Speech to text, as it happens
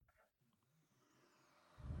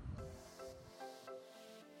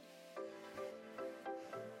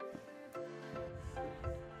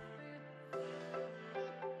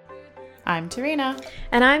I'm Tarina.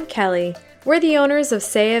 And I'm Kelly. We're the owners of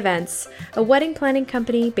Say Events, a wedding planning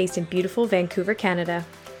company based in beautiful Vancouver, Canada.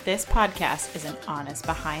 This podcast is an honest,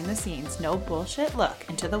 behind-the-scenes, no bullshit look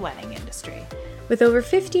into the wedding industry. With over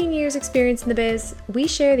 15 years experience in the biz, we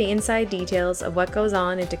share the inside details of what goes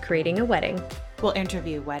on into creating a wedding. We'll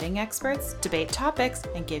interview wedding experts, debate topics,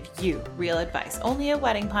 and give you real advice only a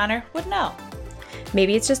wedding planner would know.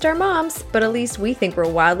 Maybe it's just our moms, but at least we think we're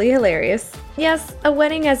wildly hilarious. Yes, a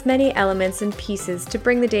wedding has many elements and pieces to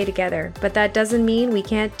bring the day together, but that doesn't mean we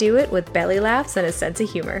can't do it with belly laughs and a sense of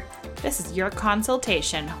humor. This is your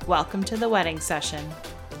consultation. Welcome to the wedding session.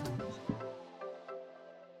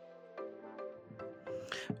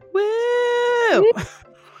 Woo!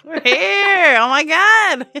 We're here! Oh my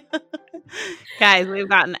god! Guys, we've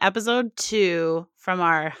gotten episode 2 from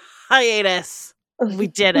our hiatus. We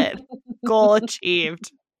did it. Goal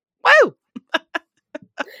achieved. Woo!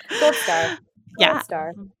 Gold star. Yeah. Gold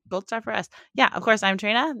star. Gold star for us. Yeah, of course, I'm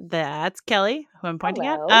Trina. That's Kelly, who I'm pointing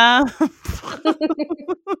Hello. at.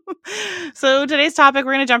 So today's topic,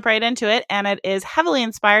 we're going to jump right into it, and it is heavily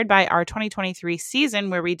inspired by our 2023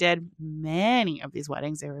 season where we did many of these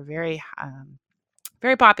weddings. They were very,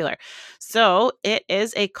 very popular. So it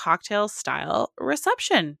is a cocktail-style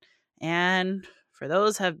reception. And for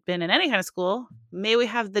those who have been in any kind of school, may we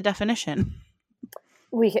have the definition?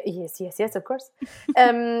 Yes, of course.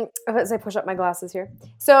 As I push up my glasses here.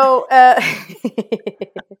 So,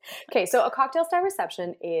 okay, so a cocktail style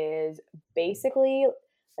reception is basically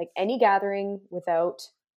like any gathering without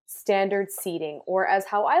standard seating, or as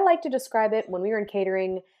how I like to describe it when we were in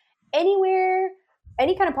catering, anywhere,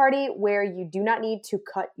 any kind of party where you do not need to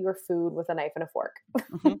cut your food with a knife and a fork.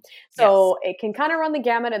 Mm-hmm. So It can kind of run the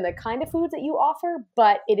gamut in the kind of foods that you offer,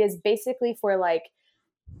 but it is basically for like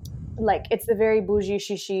it's the very bougie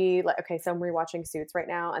shishi. Like, okay, so I'm rewatching Suits right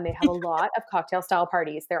now, and they have a lot of cocktail style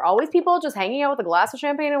parties. There are always people just hanging out with a glass of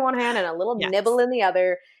champagne in one hand and a little nibble in the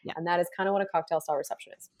other, and that is kind of what a cocktail style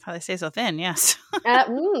reception is. How they stay so thin, yes.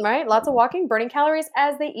 Right, lots of walking, burning calories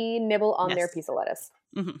as they eat, nibble on their piece of lettuce.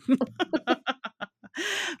 Mm-hmm.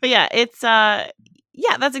 But yeah, it's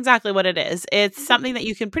that's exactly what it is. It's something that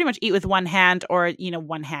you can pretty much eat with one hand, or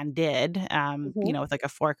one-handed, with like a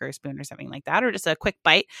fork or a spoon or something like that, or just a quick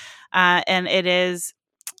bite. And it is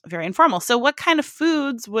very informal. So what kind of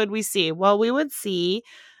foods would we see? Well, we would see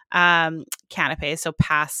canapés, so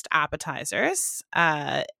past appetizers,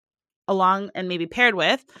 along and maybe paired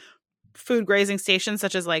with food grazing stations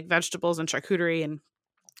such as like vegetables and charcuterie and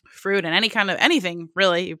fruit and any kind of anything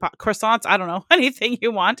really, croissants, I don't know, anything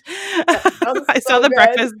you want. I saw the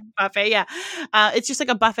breakfast buffet. Yeah. It's just like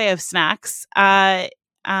a buffet of snacks. It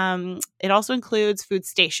also includes food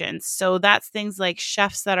stations. So that's things like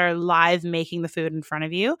chefs that are live making the food in front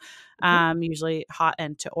of you, usually hot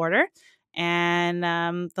and to order. And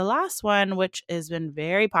the last one, which has been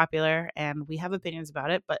very popular, and we have opinions about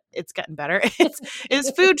it, but it's gotten better,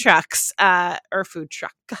 is food trucks, or food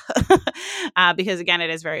truck. Because again, it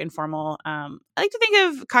is very informal. I like to think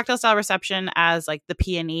of cocktail style reception as like the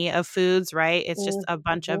peony of foods, right? It's just a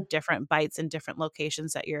bunch of different bites in different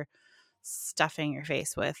locations that you're stuffing your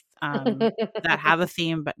face with, that have a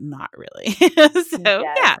theme, but not really. So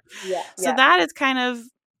So that is kind of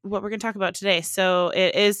what we're going to talk about today. So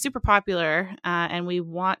it is super popular, and we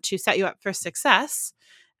want to set you up for success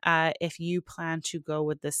if you plan to go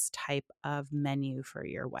with this type of menu for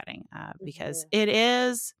your wedding, because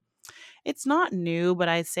it's not new, but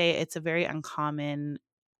I'd say it's a very uncommon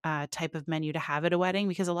type of menu to have at a wedding,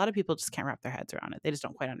 because a lot of people just can't wrap their heads around it. They just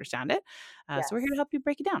don't quite understand it. So we're here to help you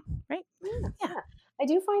break it down, right? Yeah. I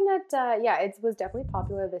do find that, it was definitely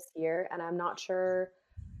popular this year, and I'm not sure,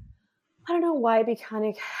 I don't know why we kind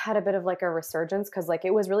of had a bit of like a resurgence, because like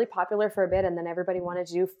it was really popular for a bit, and then everybody wanted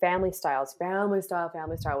to do family styles. Family style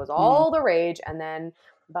was all the rage, and then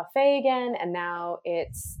buffet again, and now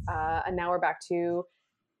it's now we're back to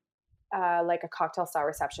like a cocktail style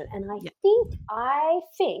reception. And I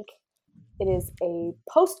think it is a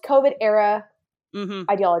post-COVID era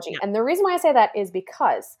ideology. And the reason why I say that is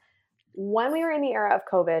because when we were in the era of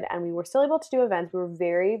COVID and we were still able to do events, we were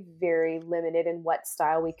very, very limited in what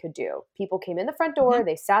style we could do. People came in the front door,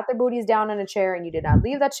 they sat their booties down on a chair, and you did not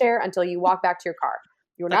leave that chair until you walked back to your car.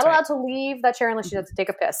 You were not allowed to leave that chair unless you had to take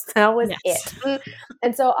a piss. That was it.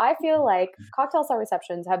 And so I feel like cocktail style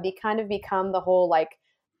receptions have kind of become the whole like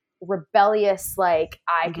rebellious, like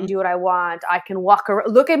I can do what I want. I can walk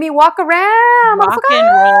around. Look at me walk around. Rock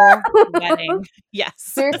and roll wedding. Yes.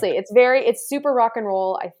 Seriously, it's super rock and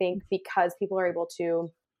roll, I think, because people are able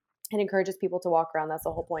to It encourages people to walk around. That's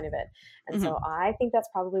the whole point of it. And Mm-hmm. so I think that's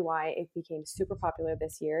probably why it became super popular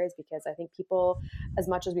this year, is because I think people, as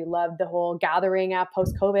much as we love the whole gathering app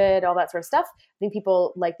post COVID, all that sort of stuff, I think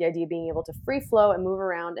people like the idea of being able to free flow and move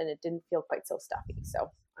around, and it didn't feel quite so stuffy. So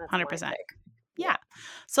that's my 100%. take. Yeah.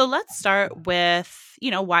 So let's start with,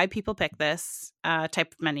 why people pick this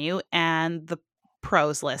type of menu and the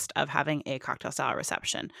pros list of having a cocktail style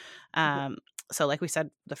reception. So like we said,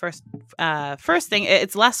 the first thing,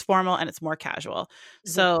 it's less formal and it's more casual.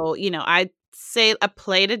 So, I'd say a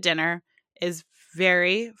plated dinner is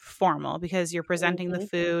very formal because you're presenting the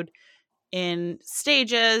food in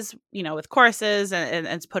stages, with courses, and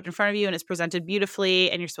it's put in front of you and it's presented beautifully,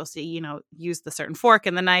 and you're supposed to, use the certain fork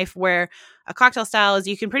and the knife, where a cocktail style is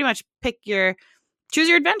you can pretty much choose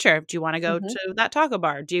your adventure. Do you want to go to that taco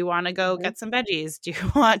bar? Do you want to go get some veggies? Do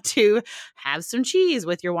you want to have some cheese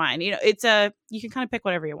with your wine? You can kind of pick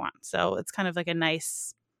whatever you want. So it's kind of like a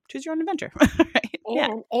nice choose your own adventure.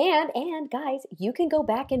 Right? And guys, you can go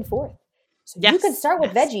back and forth. So Yes, you can start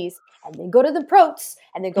with veggies and then go to the protes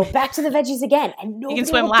and then go back to the veggies again, and nobody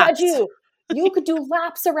will judge you. You could do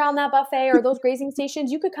laps around that buffet or those grazing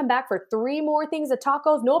stations. You could come back for 3 more things of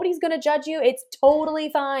tacos. Nobody's going to judge you. It's totally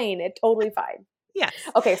fine. It's totally fine. Yes.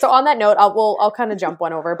 Okay, so on that note, I'll kind of jump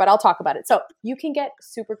one over, but I'll talk about it. So you can get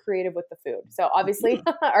super creative with the food. So obviously,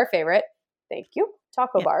 our favorite, thank you,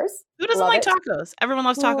 taco bars. Who doesn't like tacos? Everyone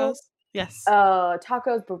loves tacos. Yes.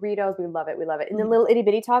 Tacos, burritos, we love it. We love it. And the little itty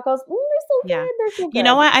bitty tacos, they're so good. They're so good. You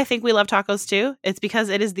know what? I think we love tacos too. It's because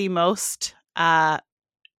it is the most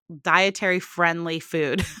dietary friendly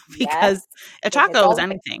food, because a taco is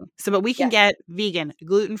anything. So, but we can get vegan,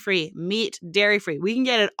 gluten-free, meat, dairy-free. We can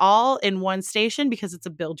get it all in one station because it's a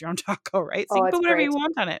build your own taco, right? So you can put whatever you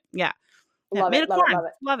want on it. Yeah. Love it.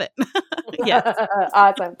 Love it. Yes.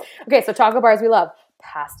 Awesome. Okay. So taco bars, we love.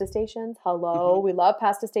 Pasta stations. Hello. We love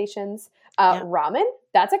pasta stations. Ramen.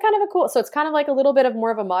 That's a kind of a cool, so it's kind of like a little bit of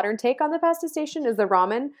more of a modern take on the pasta station is the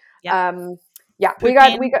ramen. Poutine.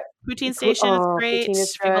 We got poutine station is great. Poutine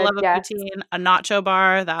is People love a poutine. A nacho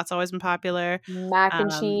bar, that's always been popular. Mac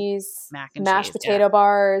and cheese, mashed potato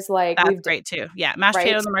bars, like that's great too. Yeah, mashed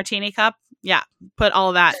potato in the martini cup. Yeah, put all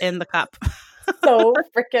of that in the cup. So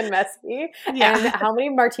freaking messy. Yeah. And how many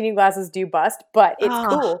martini glasses do you bust? But it's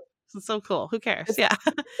cool. It's so cool. Who cares? It's so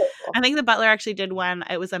cool. I think the butler actually did one.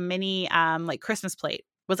 It was a mini like Christmas plate.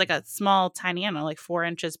 It was like a small, tiny, like 4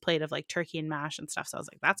 inches plate of like turkey and mash and stuff. So I was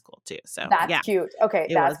like, that's cool too. So that's cute. Okay,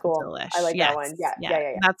 that's cool. Delish. I like that one.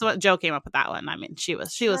 Yeah. That's what Joe came up with that one. I mean, she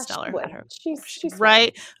was stellar. She's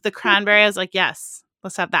right. The cranberry, I was like, yes,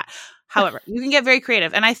 let's have that. However, you can get very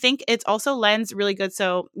creative. And I think it's also lends really good.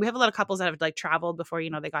 So we have a lot of couples that have like traveled before,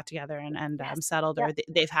 they got together and settled, or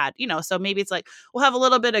they've had, so maybe it's like, we'll have a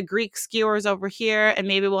little bit of Greek skewers over here, and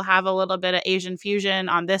maybe we'll have a little bit of Asian fusion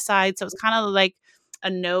on this side. So it's kind of like a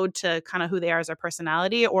node to kind of who they are as their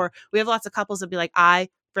personality. Or we have lots of couples that be like, I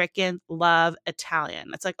freaking love Italian.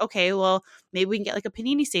 It's like, okay, well, maybe we can get like a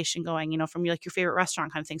panini station going, from like your favorite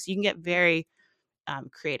restaurant kind of thing. So you can get very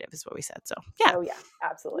creative is what we said. So yeah. Oh yeah,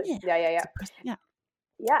 absolutely. Yeah.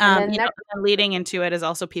 And then leading into it is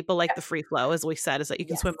also people like the free flow, as we said, is that you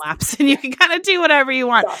can swim laps and you can kind of do whatever you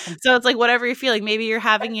want. Awesome. So it's like whatever you're feeling. Maybe you're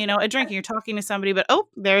having, a drink and you're talking to somebody, but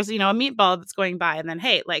there's, a meatball that's going by, and then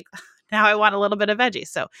hey, like now I want a little bit of veggie.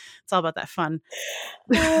 So it's all about that fun.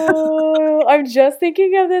 I'm just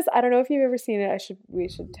thinking of this. I don't know if you've ever seen it. We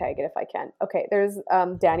should tag it if I can. Okay, there's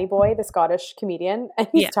Danny Boy, the Scottish comedian, and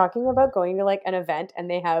he's talking about going to like an event, and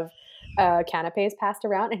they have canapes passed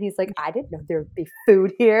around, and he's like, I didn't know there would be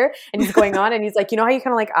food here. And he's going on, and he's like, you know how you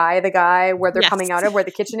kind of like eye the guy where they're coming out of, where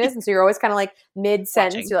the kitchen is, and so you're always kind of like mid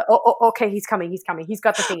sentence. You're like, oh, okay, he's coming. He's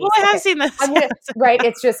got the thingy. I have seen this. Right?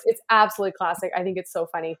 It's absolutely classic. I think it's so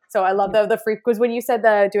funny. So I love the free, because when you said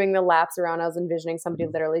doing the laps around, I was envisioning somebody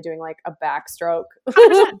literally doing like a backstroke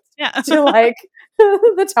to like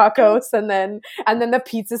the tacos, and then the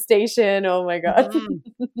pizza station. Oh my god,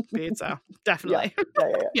 pizza, definitely.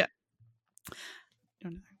 Yeah.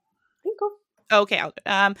 Okay.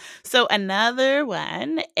 So another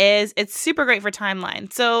one is, it's super great for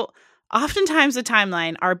timeline. So oftentimes the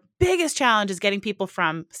timeline, our biggest challenge is getting people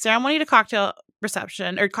from ceremony to cocktail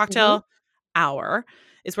reception or cocktail hour,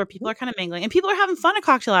 is where people are kind of mingling, and people are having fun at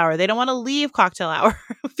cocktail hour. They don't want to leave cocktail hour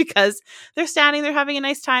because they're standing, they're having a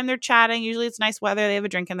nice time, they're chatting. Usually it's nice weather, they have a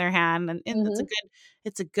drink in their hand, and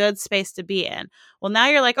it's a good space to be in. Well, now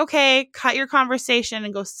you're like, okay, cut your conversation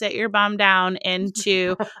and go sit your bum down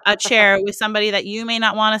into a chair with somebody that you may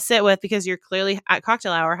not want to sit with because you're clearly at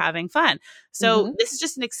cocktail hour having fun. So this is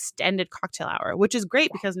just an extended cocktail hour, which is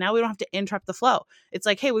great because now we don't have to interrupt the flow. It's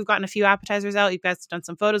like, hey, we've gotten a few appetizers out. You guys have done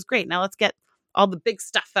some photos. Great. Now let's get all the big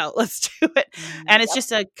stuff out. Let's do it. And it's Yep.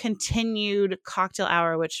 just a continued cocktail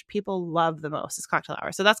hour, which people love the most is cocktail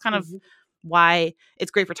hour. So that's kind of why it's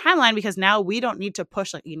great for timeline, because now we don't need to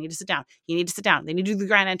push, like, you need to sit down. You need to sit down. They need to do the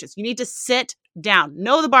grand entrance. You need to sit down.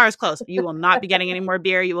 No, the bar is closed. You will not be getting any more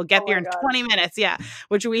beer. You will get beer in 20 minutes. Yeah.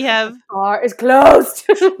 Which we have. The bar is closed.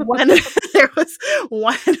 When there was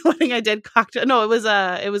one wedding I did cocktail. No,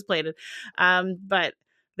 it was plated. But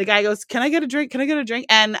the guy goes, "Can I get a drink? Can I get a drink?"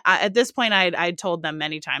 And at this point, I'd told them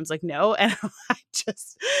many times, like, no. And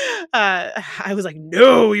I was like,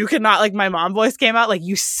 "No, you cannot." Like, my mom voice came out, like,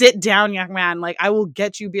 "You sit down, young man. Like, I will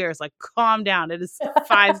get you beers. Like, calm down. It is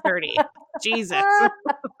 5:30. Jesus." Like,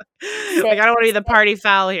 I don't want to be the party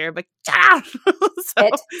foul here, but sit.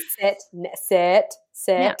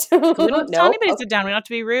 Yeah. We don't have to tell anybody to Okay. sit down. We don't have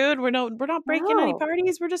to be rude. We're not breaking any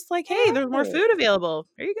parties. We're just like, hey, there's more food available.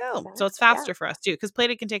 There you go. Exactly. So it's faster for us too, because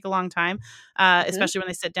plated can take a long time, especially when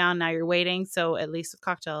they sit down. Now you're waiting. So at least with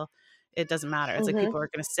cocktail, it doesn't matter. It's like people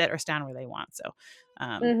are going to sit or stand where they want. So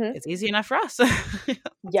it's easy enough for us.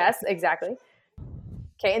 Yes, exactly.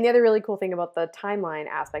 Okay, and the other really cool thing about the timeline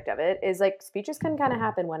aspect of it is, like, speeches can kind of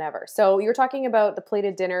happen whenever. So you're talking about the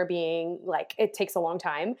plated dinner being like, it takes a long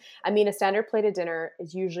time. I mean, a standard plated dinner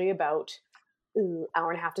is usually about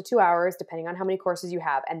hour and a half to 2 hours, depending on how many courses you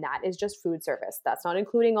have. And that is just food service. That's not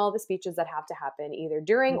including all the speeches that have to happen either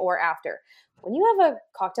during or after. When you have a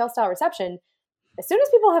cocktail style reception, as soon as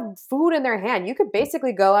people have food in their hand, you could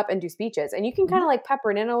basically go up and do speeches, and you can kind of like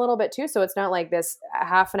pepper it in a little bit too. So it's not like this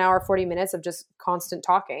half an hour, 40 minutes of just constant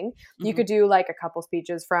talking. You could do like a couple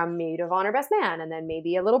speeches from maid of honor, best man, and then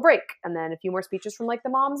maybe a little break, and then a few more speeches from like the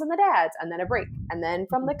moms and the dads, and then a break, and then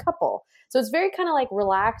from the couple. So it's very kind of like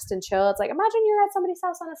relaxed and chill. It's like, imagine you're at somebody's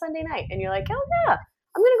house on a Sunday night and you're like, hell yeah,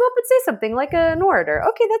 I'm going to go up and say something like an orator.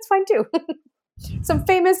 Okay, that's fine too. Some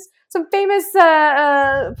famous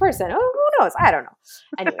person. Oh, who knows? I don't know.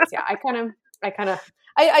 Anyways, yeah, I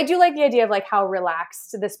do like the idea of like how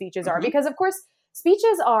relaxed the speeches are, because of course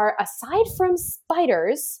speeches are, aside from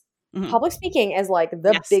spiders, public speaking is like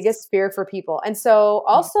the biggest fear for people. And so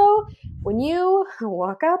also when you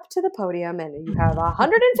walk up to the podium and you have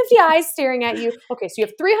 150 eyes staring at you, okay, so you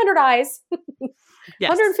have 300 eyes,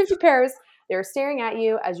 150 pairs, they're staring at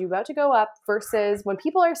you as you're about to go up, versus when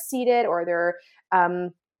people are seated or they're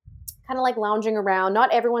kind of like lounging around.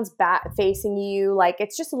 Not everyone's facing you. Like,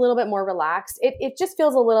 it's just a little bit more relaxed. It just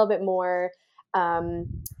feels a little bit more.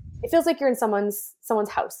 It feels like you're in someone's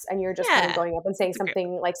house and you're just kind of going up and saying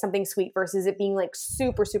something like something sweet, versus it being like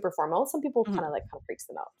super, super formal. Some people kind of freaks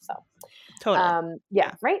them out. So totally.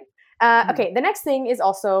 Right. Okay. The next thing is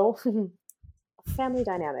also family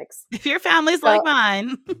dynamics. If your family's like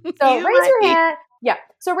mine, so raise your hand. Yeah.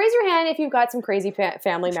 So raise your hand if you've got some crazy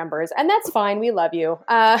family members, and that's fine. We love you.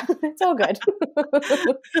 It's all good.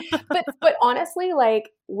 but honestly,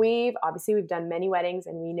 like, we've done many weddings,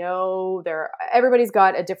 and we know everybody's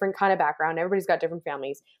got a different kind of background. Everybody's got different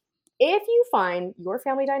families. If you find your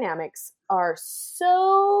family dynamics are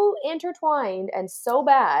so intertwined and so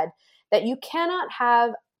bad that you cannot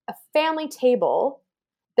have a family table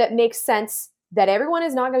that makes sense, that everyone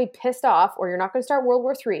is not going to be pissed off, or you're not going to start World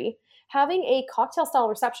War III, having a cocktail style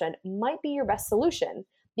reception might be your best solution,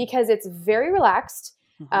 because it's very relaxed.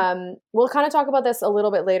 We'll kind of talk about this a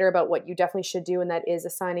little bit later about what you definitely should do, and that is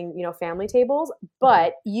assigning, family tables,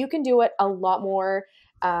 but you can do it a lot more.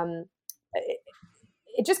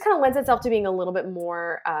 It just kind of lends itself to being a little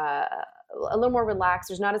more relaxed.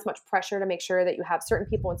 There's not as much pressure to make sure that you have certain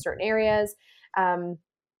people in certain areas.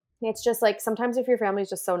 It's just like, sometimes if your family's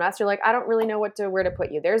just so nuts, you're like, I don't really know where to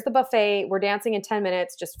put you. There's the buffet. We're dancing in 10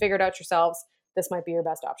 minutes. Just figure it out yourselves. This might be your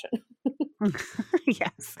best option.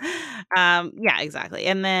 Yes. Yeah, exactly.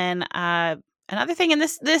 And then another thing, and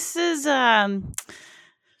this is kind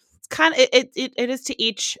of it is to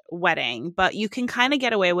each wedding, but you can kind of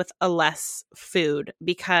get away with a less food,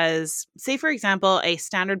 because, say for example, a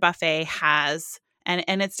standard buffet has,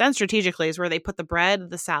 and it's done strategically, is where they put the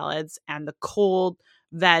bread, the salads, and the cold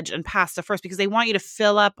veg and pasta first, because they want you to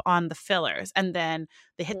fill up on the fillers, and then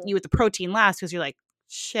they hit you with the protein last, because you're like,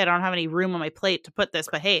 shit, I don't have any room on my plate to put this,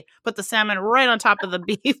 but hey, put the salmon right on top of the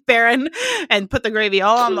beef baron and put the gravy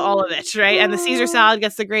all on all of it, right? And the Caesar salad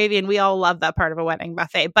gets the gravy, and we all love that part of a wedding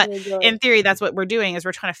buffet. But in theory, that's what we're doing, is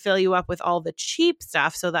we're trying to fill you up with all the cheap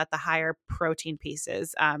stuff, so that the higher protein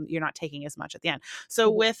pieces, you're not taking as much at the end.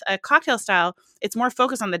 So with a cocktail style, it's more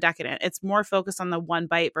focused on the decadent. It's more focused on the one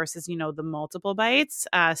bite versus, the multiple bites.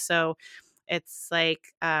 So it's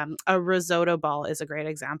like a risotto ball is a great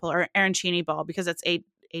example, or arancini ball, because it's a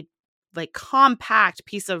like compact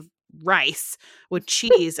piece of rice with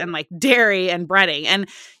cheese and like dairy and breading. And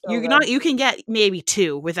So good. you can get maybe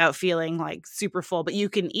 2 without feeling like super full, but you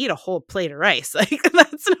can eat a whole plate of rice. Like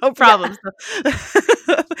that's no Yeah. problem.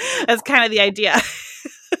 So, that's kind of the idea.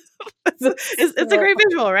 It's a So great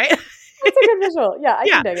visual, right? That's a good visual. Yeah, I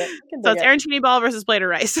Yeah. can dig it. I can So dig it's it. arancini ball versus plate of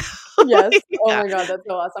rice. Yes. Oh Yeah. my god, that's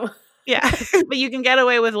so awesome. Yeah. But you can get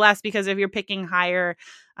away with less because if you're picking higher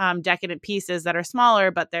decadent pieces that are smaller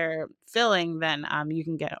but they're filling, then you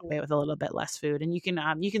can get away with a little bit less food, and you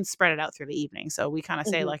can spread it out through the evening. So we kind of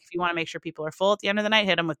say, Mhm. like, if you want to make sure people are full at the end of the night,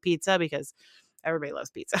 hit them with pizza because everybody loves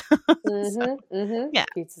pizza. So Mhm. Mhm. yeah.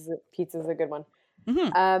 Pizza's a good one.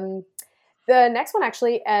 Hmm. Um, the next one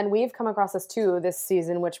actually, and we've come across this too this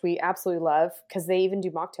season, which we absolutely love because they even do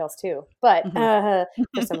mocktails too. But Hmm.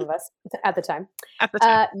 for some of us at the time, At the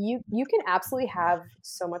time. you can absolutely have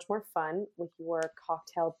so much more fun with your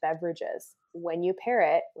cocktail beverages when you pair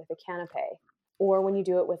it with a canapé, or when you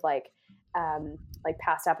do it with like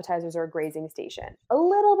past appetizers or a grazing station. A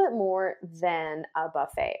little bit more than a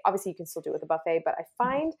buffet. Obviously, you can still do it with a buffet, but I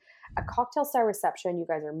find a cocktail style reception, you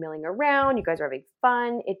guys are milling around, you guys are having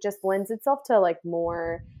fun. It just lends itself to like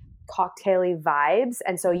more cocktaily vibes.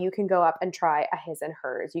 And so you can go up and try a his and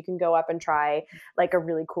hers. You can go up and try like a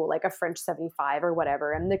really cool, like a French 75 or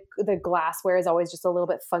whatever. And the glassware is always just a little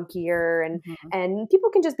bit funkier, Hmm. and people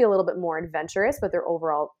can just be a little bit more adventurous with their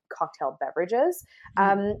overall cocktail beverages.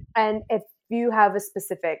 Hmm. And if you have a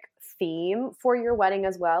specific theme for your wedding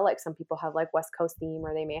as well, like some people have like West Coast theme,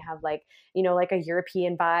 or they may have like, like a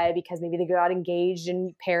European vibe because maybe they got engaged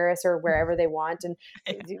in Paris or wherever they want. And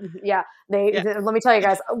yeah, Yeah. let me tell you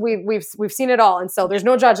guys, we've seen it all. And so there's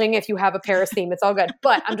no judging if you have a Paris theme, it's all good.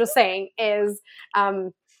 But I'm just saying is,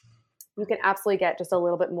 you can absolutely get just a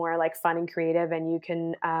little bit more like fun and creative, and you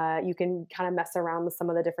can kind of mess around with some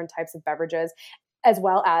of the different types of beverages as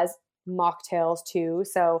well as mocktails too.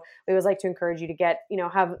 So we always like to encourage you to get,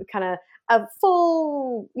 have kind of a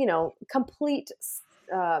full, complete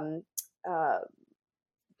um, uh,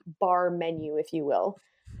 bar menu, if you will.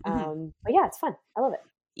 Hmm. But yeah, it's fun. I love it.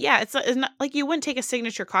 Yeah, it's not like you wouldn't take a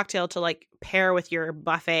signature cocktail to like pair with your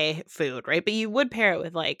buffet food, right? But you would pair it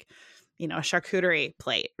with like, a charcuterie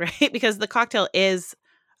plate, right? Because the cocktail is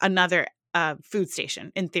another food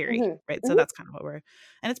station in theory, Hmm. right? So Hmm. that's kind of what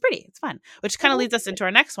and it's pretty, it's fun, which kind of Hmm. leads us into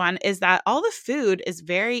our next one is that all the food is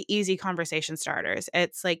very easy conversation starters.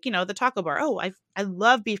 It's like, the taco bar. Oh, I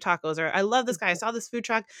love beef tacos, or I love this guy. I saw this food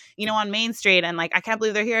truck, on Main Street, and like, I can't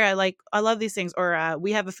believe they're here. I love these things. Or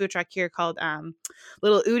we have a food truck here called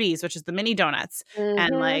Little Udis, which is the mini donuts.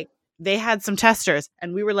 And Hmm. like, they had some testers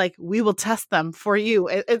and we were like, we will test them for you.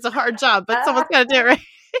 It's a hard job, but someone's got to do it,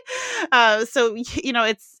 right? So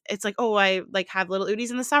it's like, oh, I like have Little Udis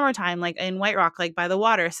in the summertime, like in White Rock, like by the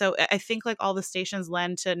water. So I think like all the stations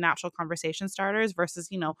lend to natural conversation starters versus,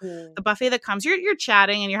 Hmm. the buffet that comes, you're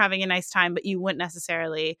chatting and you're having a nice time, but you wouldn't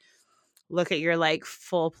necessarily look at your like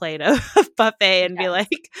full plate of buffet and be Yes.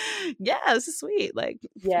 like, yeah, this is sweet, like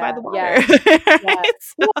by Yeah. the water. Yeah. Yeah. Right?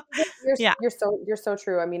 So, No, yeah. you're so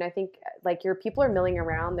true. I mean, I think like your people are milling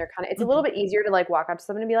around. They're kind of, it's a little Hmm. bit easier to like walk up to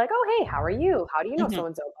someone and be like, "Oh, hey, how are you? How do you know Hmm. so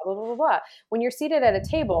and so?" Blah blah blah blah blah. When you're seated at a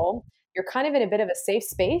table, you're kind of in a bit of a safe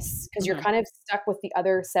space because you're Hmm. kind of stuck with the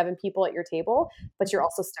other 7 people at your table, but you're Hmm.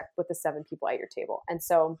 also stuck with the 7 people at your table. And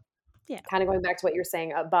so, Yeah. kind of going back to what you're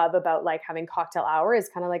saying above about like having cocktail hour is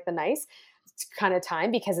kind of like the nice kind of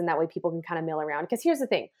time, because in that way people can kind of mill around. Because here's the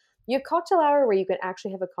thing, you have cocktail hour where you can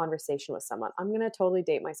actually have a conversation with someone. I'm going to totally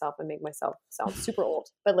date myself and make myself sound super old,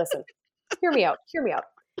 but listen, hear me out.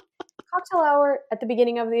 Cocktail hour at the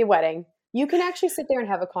beginning of the wedding, you can actually sit there and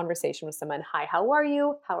have a conversation with someone. Hi, how are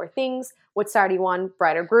you? How are things? What side do you want?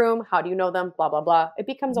 Bride or groom? How do you know them? Blah blah blah. It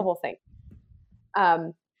becomes a Mhm. whole thing.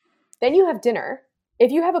 um, then you have dinner.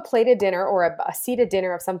 If you have a plated dinner or a seated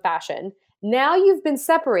dinner of some fashion, now you've been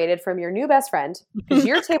separated from your new best friend because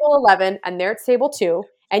you're table 11 and they're at table 2,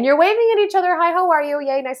 and you're waving at each other. Hi, how are you?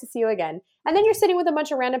 Yay, nice to see you again. And then you're sitting with a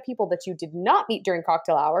bunch of random people that you did not meet during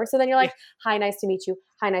cocktail hour. So then you're Yeah. like, hi, nice to meet you.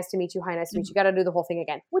 Hi, nice to meet you. Hi, nice to meet Mhm. you. Got to do the whole thing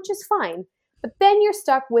again, which is fine. But then you're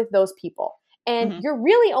stuck with those people. And Mhm. you're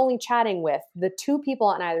really only chatting with the 2 people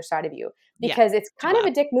on either side of you, Yeah. because it's Too kind of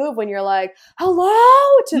loud. a dick move when you're like, hello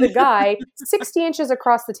to the guy 60 inches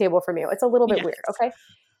across the table from you. It's a little bit Yes. weird. Okay.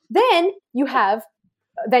 Then you have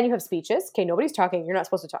speeches. Okay, nobody's talking. You're not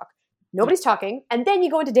supposed to talk. No. Nobody's talking. And then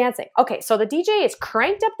you go into dancing. Okay, so the DJ is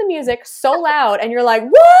cranked up the music so loud, and you're like,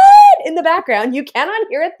 what? In the background. You cannot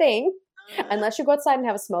hear a thing unless you go outside and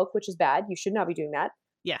have a smoke, which is bad. You should not be doing that.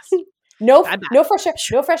 Yes. No, Bad, bad. no fresh air,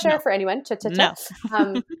 no fresh No. air for anyone. Cha cha cha. No.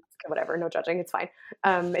 Okay, whatever, no judging. It's fine.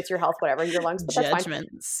 It's your health, whatever, your lungs, but that's fine.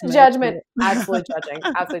 Judgment. Smoke. Judgment, absolute judging,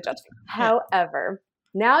 absolute judging. Yeah. However,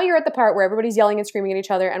 Now you're at the part where everybody's yelling and screaming at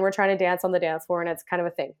each other and we're trying to dance on the dance floor and it's kind of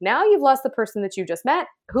a thing. Now you've lost the person that you just met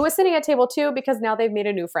who is sitting at table 2 because now they've made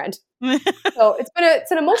a new friend. So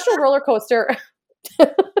it's an emotional roller coaster.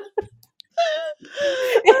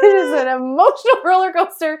 It is an emotional roller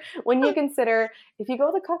coaster when you consider if you go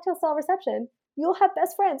to the cocktail style reception, you'll have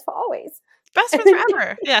best friends for always. Best friends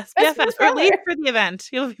forever. Yes, Best BFFs. friends Or leave forever. for the event.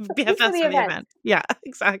 You'll be BFFs for the event. Yeah,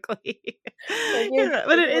 exactly. Yeah,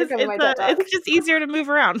 but it's just easier to move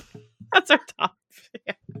around. That's our top.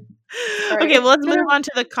 Yeah. Right. Okay, well, let's move on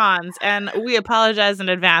to the cons, and we apologize in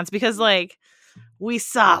advance because like we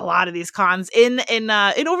saw a lot of these cons in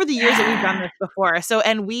over the years that we've done this before. So,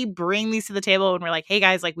 and we bring these to the table and we're like, hey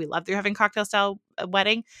guys, like we love that you're having cocktail style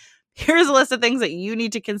wedding. Here's a list of things that you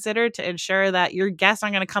need to consider to ensure that your guests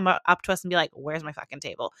aren't going to come up to us and be like, where's my fucking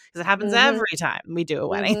table? Because it happens every time we do a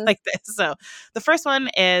wedding like this. So the first one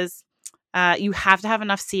is you have to have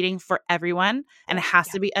enough seating for everyone and it has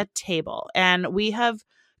to be a table. And we have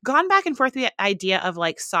gone back and forth with the idea of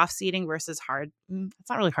like soft seating versus hard. It's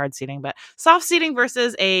not really hard seating, but soft seating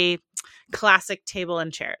versus a classic table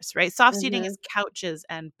and chairs, right? Soft seating is couches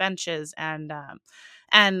and benches and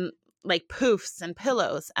like poofs and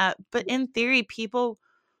pillows. But in theory, people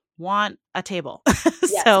want a table.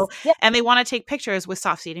 And they want to take pictures with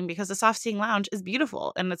soft seating because the soft seating lounge is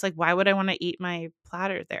beautiful. And it's like, why would I want to eat my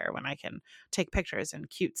platter there when I can take pictures and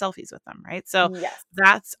cute selfies with them, right? So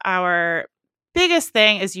that's our biggest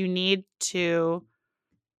thing is you need to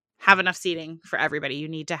have enough seating for everybody. You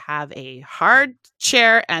need to have a hard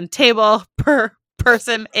chair and table per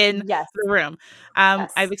person in the room.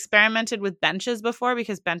 I've experimented with benches before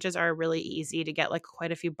because benches are really easy to get like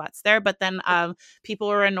quite a few butts there. But then people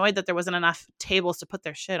were annoyed that there wasn't enough tables to put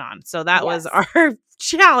their shit on. So that was our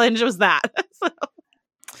challenge was that.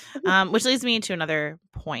 Which leads me to another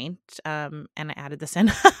point. And I added this in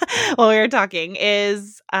while we were talking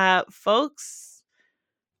is folks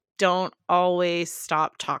don't always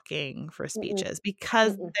stop talking for speeches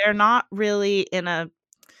because they're not really in a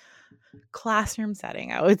classroom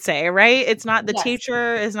setting, I would say, right? It's not the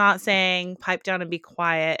teacher is not saying pipe down and be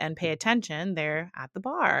quiet and pay attention. They're at the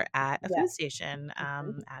bar, at a food station,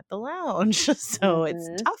 at the lounge. So it's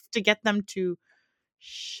tough to get them to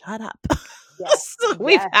shut up. So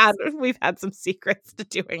we've had some secrets to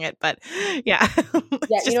doing it, but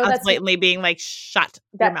it's just us blatantly being like, shut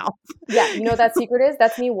your mouth. That secret is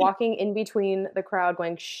that's me walking in between the crowd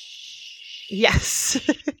going shh. Yes.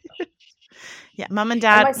 Mom and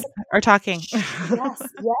dad are talking. Yes.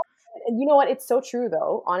 And you know what? It's so true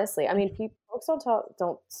though, honestly. I mean, folks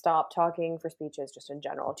don't stop talking for speeches just in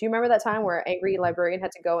general. Do you remember that time where angry librarian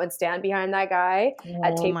had to go and stand behind that guy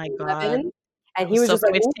at table 11? And he was just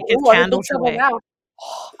like, take his candles away. Oh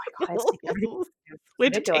my God,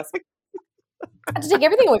 ridiculous. I had to take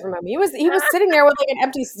everything away from him. He was sitting there with like an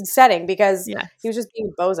empty setting because he was just being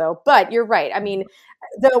a bozo. But you're right. I mean,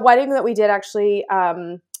 the wedding that we did actually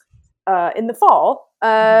in the fall,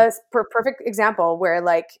 perfect example where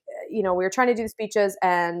like, we were trying to do the speeches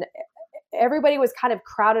and everybody was kind of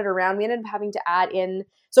crowded around. We ended up having to add in.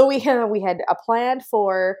 So we had a plan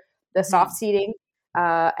for the soft seating.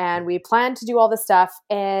 And we planned to do all this stuff.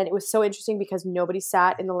 And it was so interesting because nobody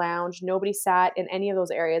sat in the lounge. Nobody sat in any of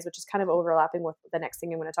those areas, which is kind of overlapping with the next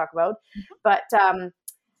thing I'm going to talk about. But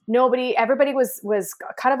everybody was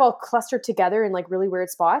kind of all clustered together in like really weird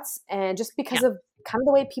spots. And just because of kind of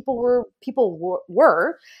the way people were.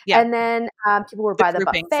 And then people were by the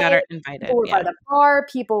buffet, that are invited. People were by the bar,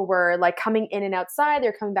 people were like coming in and outside,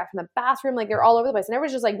 they're coming back from the bathroom, like they're all over the place. And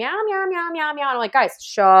everyone's just like meow, meow, meow, meow, meow. And I'm like, guys,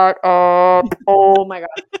 shut up. Oh my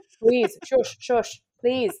God. Please, shush,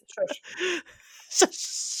 please, shush.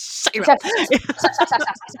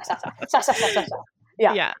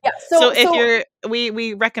 So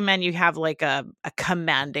we recommend you have like a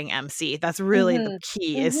commanding MC. That's really the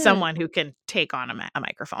key is someone who can take on a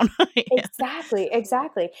microphone. Exactly.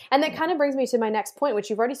 And that kind of brings me to my next point, which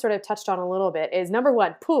you've already sort of touched on a little bit, is number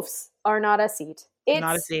one, poofs are not a seat. It's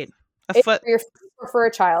not a seat. A foot. For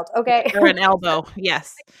a child, okay? Or an elbow,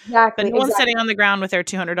 yes. Exactly. But no one's sitting on the ground with their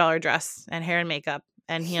 $200 dress and hair and makeup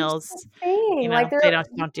and heels. Like they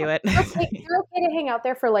don't do it. They're okay to hang out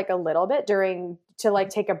there for like a little bit to like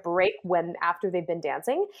take a break after they've been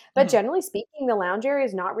dancing. But generally speaking, the lounge area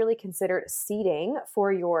is not really considered seating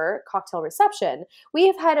for your cocktail reception. We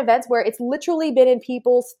have had events where it's literally been in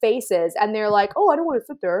people's faces and they're like, oh, I don't want to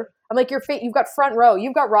sit there. I'm like, you've got front row,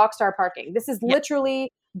 you've got rock star parking. This is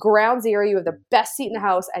literally ground zero. You have the best seat in the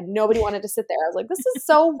house and nobody wanted to sit there. I was like, this is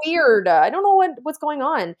so weird. I don't know what's going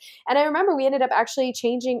on. And I remember we ended up actually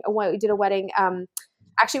changing we did a wedding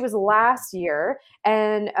Actually, it was last year,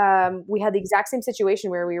 and we had the exact same situation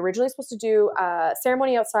where we were originally supposed to do a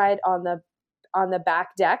ceremony outside on the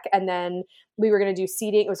back deck, and then we were going to do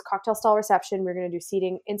seating. It was cocktail style reception. We were going to do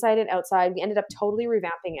seating inside and outside. We ended up totally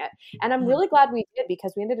revamping it, and I'm really glad we did,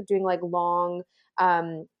 because we ended up doing like long,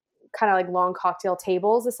 kind of like long cocktail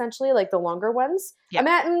tables, essentially, like the longer ones.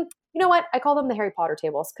 Yeah. You know what? I call them the Harry Potter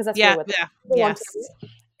tables, because that's Yeah, really what yeah, the long yes. tables.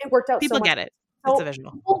 It worked out People so much. get it. So It's a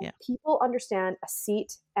visual. people understand a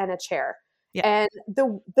seat and a chair. Yeah. And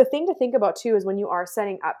the thing to think about too is when you are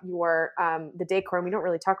setting up your the decor, and we don't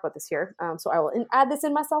really talk about this here, so I will add this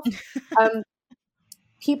in myself.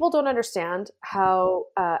 People don't understand how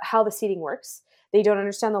the seating works. They don't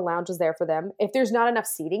understand the lounge is there for them. If there's not enough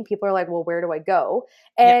seating, people are like, well, where do I go?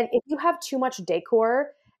 And if you have too much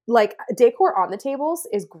decor, like decor on the tables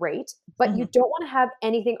is great, but you don't want to have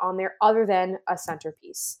anything on there other than a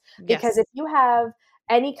centerpiece. Because if you have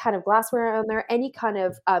any kind of glassware on there, any kind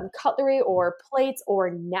of cutlery or plates or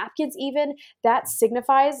napkins even, that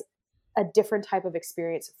signifies a different type of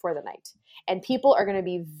experience for the night. And people are going to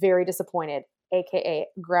be very disappointed, aka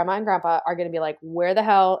grandma and grandpa are going to be like, where the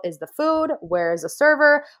hell is the food? Where is the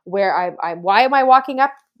server? Why am I walking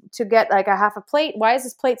up to get like a half a plate? Why is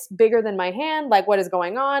this plate bigger than my hand? Like, what is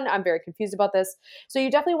going on? I'm very confused about this. So you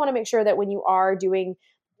definitely want to make sure that when you are doing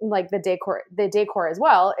like the decor as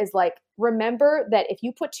well, is like, remember that if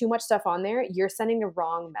you put too much stuff on there, you're sending the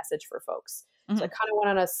wrong message for folks. So I kind of went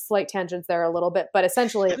on a slight tangent there a little bit, but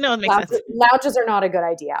essentially, no, it makes sense. Lounges are not a good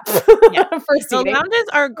idea. For seating. Lounges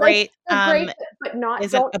are great. They're great, but not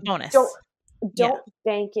is a bonus. Don't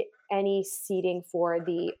bank any seating for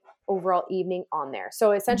the overall evening on there.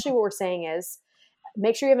 So essentially, what we're saying is,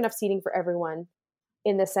 make sure you have enough seating for everyone,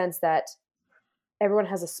 in the sense that everyone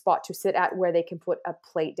has a spot to sit at where they can put a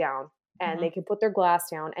plate down, and they can put their glass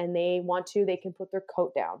down, and they can put their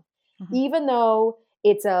coat down, even though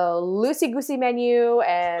it's a loosey-goosey menu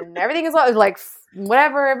and everything is like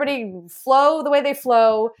whatever, everybody flow the way they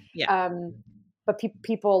flow. But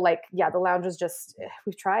people like, the lounge is just,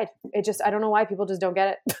 we've tried. It just, I don't know why people just don't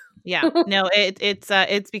get it. No,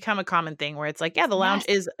 it's become a common thing where it's like, the lounge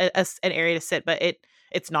is an area to sit, but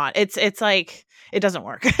it's not. It's like, it doesn't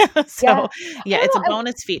work. So it's a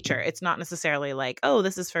bonus feature. It's not necessarily like, oh,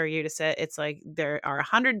 this is for you to sit. It's like, there are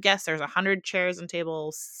 100 guests, there's 100 chairs and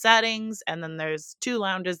table settings, and then there's 2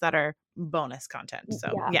 lounges that are bonus content. So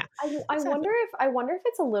I wonder if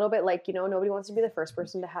it's a little bit like, nobody wants to be the first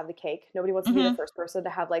person to have the cake. Nobody wants to be the first person to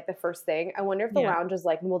have like the first thing. I wonder if the lounge is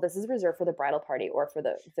like, well, this is reserved for the bridal party or for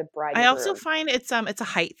the bride. I also find it's a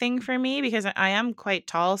height thing for me, because I am quite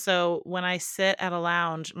tall. So when I sit at a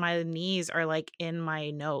lounge, my knees are like in my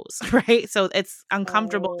nose, right? So it's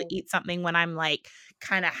uncomfortable to eat something when I'm like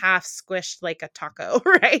kind of half squished like a taco,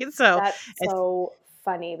 right? So that's so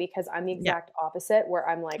funny, because I'm the exact opposite, where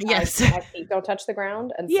I'm like, my feet don't touch the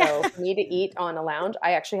ground, and so for me to eat on a lounge,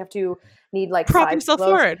 I actually have to need like prop yourself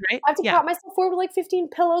forward, right? I have to prop myself forward with like 15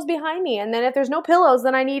 pillows behind me, and then if there's no pillows,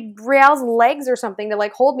 then I need Rial's legs or something to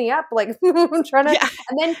like hold me up, like I'm trying to,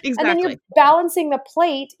 and then you're balancing the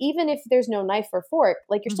plate, even if there's no knife or fork,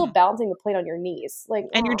 like you're still balancing the plate on your knees, like,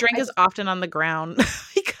 and your drink is often on the ground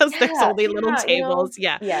because there's only little tables.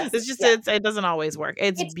 It's just it doesn't always work.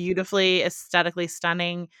 It's beautifully aesthetically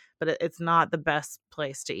stunning, but it's not the best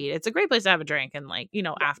place to eat. It's a great place to have a drink and like,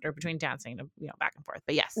 after, between dancing, back and forth.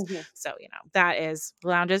 But yes, so, that is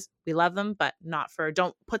lounges. We love them, but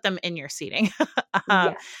don't put them in your seating.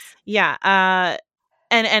 And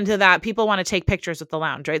to that, people want to take pictures with the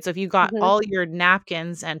lounge, right? So if you got all your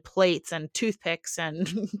napkins and plates and toothpicks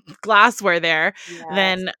and glassware there,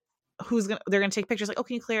 then they're gonna take pictures like, oh,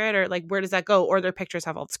 can you clear it, or like, where does that go, or their pictures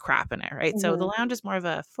have all this crap in it, right? So the lounge is more of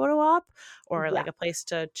a photo op, or like a place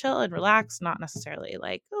to chill and relax, not necessarily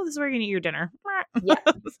like, oh, this is where you're gonna eat your dinner.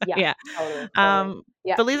 Totally.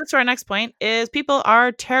 But leads us to our next point is people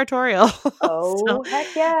are territorial.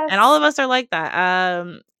 Heck yes. And all of us are like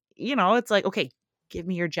that. It's like, okay, give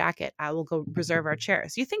me your jacket, I will go reserve our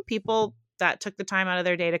chairs. You think people that took the time out of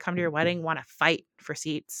their day to come to your wedding want to fight for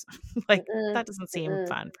seats? Like, that doesn't seem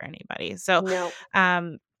fun for anybody. So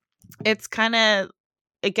it's kind of,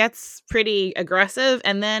 it gets pretty aggressive.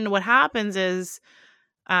 And then what happens is,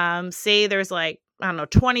 say there's like, I don't know,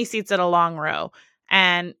 20 seats at a long row,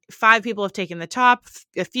 and 5 people have taken the top,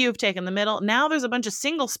 a few have taken the middle. Now there's a bunch of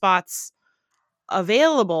single spots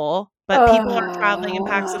available, but people are traveling in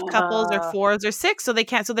packs of couples or 4s or 6, so they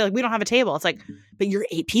can't. So they're like, we don't have a table. It's like, but you're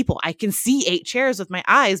 8 people. I can see 8 chairs with my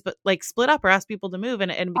eyes, but like split up or ask people to move,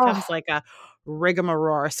 and it becomes like a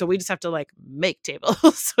rigmarole. So we just have to like make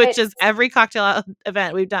tables, which is It's every cocktail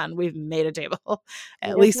event we've done, we've made a table at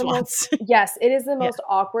It is least the most once. yes, it is the Yeah. most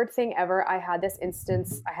awkward thing ever. I had this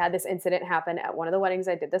incident happen at one of the weddings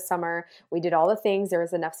I did this summer. We did all the things, there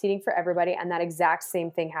was enough seating for everybody, and that exact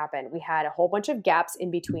same thing happened. We had a whole bunch of gaps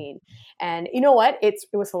in between. And you know what? It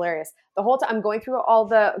was hilarious. The whole time I'm going through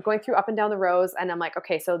up and down the rows, and I'm like,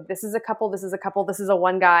 okay, so this is a couple, this is a couple, this is a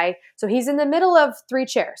one guy. So he's in the middle of three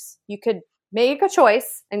chairs. You could make a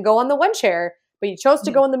choice and go on the one chair, but you chose to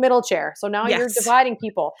Mhm. go in the middle chair. So now you're Yes. dividing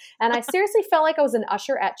people. And I seriously felt like I was an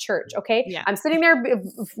usher at church. Okay. Yeah. I'm sitting there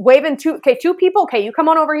waving two people. Okay. You come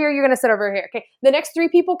on over here. You're going to sit over here. Okay. The next three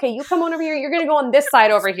people. Okay. You come on over here. You're going to go on this side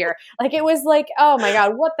over here. Like it was like, oh my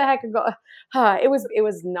God, what the heck? It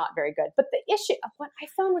was not very good. But the issue of what I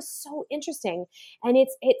found was so interesting, and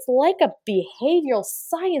it's like a behavioral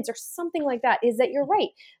science or something like that, is that you're right.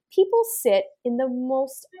 People sit in the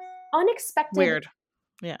most unexpected, Weird.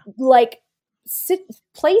 Yeah. like sit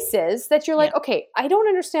places that you're Yeah. like, okay, I don't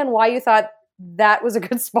understand why you thought that was a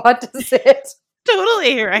good spot to sit.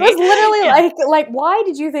 Totally right. It was literally Yeah. like, why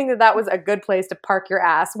did you think that that was a good place to park your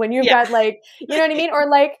ass when you've Yeah. got like, you know what I mean? Or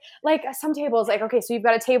like some tables, like, okay, so you've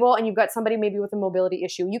got a table and you've got somebody maybe with a mobility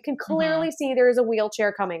issue. You can Mhm. clearly see there is a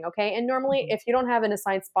wheelchair coming, okay? And normally, Mhm. if you don't have an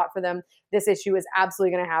assigned spot for them, this issue is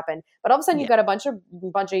absolutely going to happen. But all of a sudden, you've Yeah. got a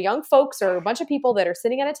bunch of young folks or a bunch of people that are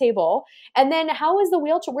sitting at a table, and then how is the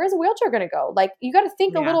wheelchair? Where's the wheelchair going to go? Like, you got to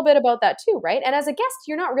think a Yeah. little bit about that too, right? And as a guest,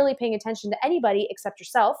 you're not really paying attention to anybody except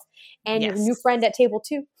yourself and your new Yes. friend at table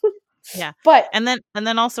two. Yeah. But And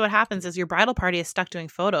then also what happens is your bridal party is stuck doing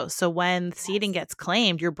photos. So when seating gets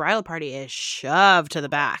claimed, your bridal party is shoved to the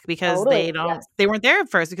back because totally, yes, they weren't there at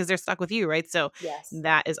first because they're stuck with you, right? So yes,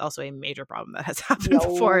 that is also a major problem that has happened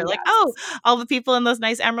oh before. Like, oh, yes. all the people in those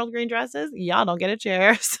nice emerald green dresses, y'all don't get a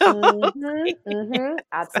chair. So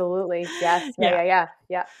Absolutely, yes, yeah.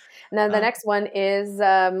 yeah. And then the Uh, next one is,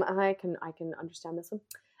 I can understand this one.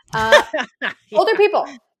 Uh, Older yeah. people,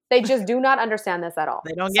 they just do not understand this at all.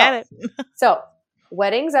 They don't So, get it. so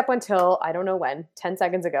weddings up until I don't know when, 10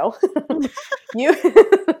 seconds ago, you,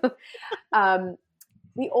 um,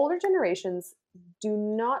 the older generations do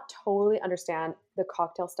not totally understand the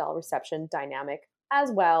cocktail style reception dynamic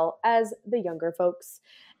as well as the younger folks.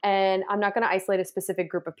 And I'm not going to isolate a specific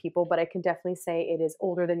group of people, but I can definitely say it is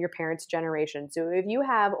older than your parents' generation. So if you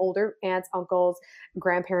have older aunts, uncles,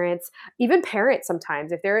 grandparents, even parents,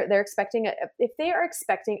 sometimes if if they are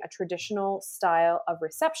expecting a traditional style of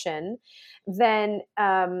reception, then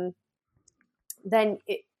then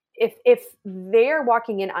it, if they're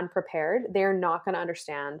walking in unprepared, they're not going to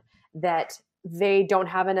understand that they don't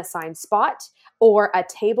have an assigned spot or a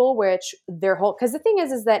table which their whole, because the thing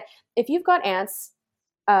is that if you've got aunts,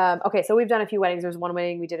 okay, so we've done a few weddings. There's one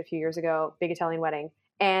wedding we did a few years ago, big Italian wedding,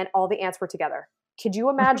 and all the aunts were together. Could you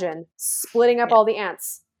imagine splitting up Yeah. all the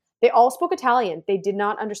aunts? They all spoke Italian. They did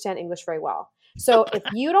not understand English very well. So if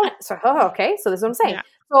you don't, okay, so this is what I'm saying. Yeah.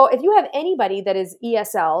 So if you have anybody that is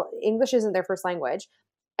ESL, English isn't their first language,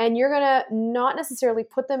 and you're gonna not necessarily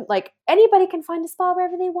put them, like, anybody can find a spot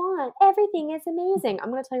wherever they want. Everything is amazing. I'm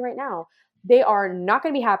gonna tell you right now, they are not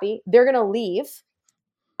gonna be happy. They're gonna leave.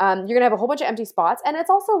 You're gonna have a whole bunch of empty spots, and it's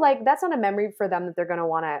also like that's not a memory for them that they're gonna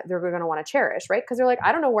wanna cherish, right? Because they're like,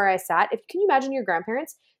 I don't know where I sat. If can you imagine your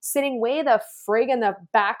grandparents sitting way the frig in the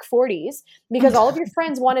back 40s because all of your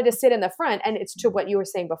friends wanted to sit in the front, and it's to what you were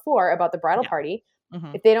saying before about the bridal Yeah. party.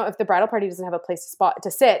 Mhm. If the bridal party doesn't have a place to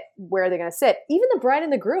sit, where are they going to sit? Even the bride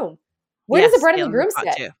and the groom. Where does the Yes. bride and Yeah, the on the groom spot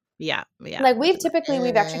sit? too. Yeah. Yeah. Like we've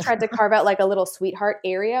actually tried to carve out like a little sweetheart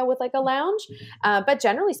area with like a lounge, but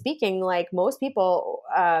generally speaking, like most people,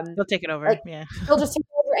 They'll take it over. like Yeah. they'll just take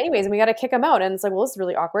it over anyways, and we got to kick them out. And it's like, well, this is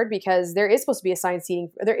really awkward because there is supposed to be assigned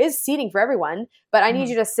seating. There is seating for everyone, but I need Mhm.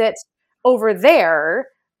 you to sit over there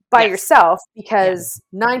by Yes. yourself Yeah. because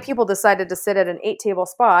 9 people decided to sit at an 8 table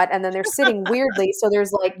spot, and then they're sitting weirdly. So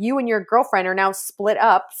there's like you and your girlfriend are now split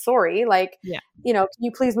up. Sorry, like, Yeah. can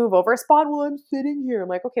you please move over a spot? Well, I'm sitting here. I'm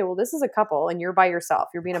like, okay, well, this is a couple and you're by yourself.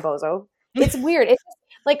 You're being a bozo. It's weird. It's just,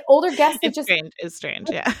 like older guests, it It's just, strange. It's strange.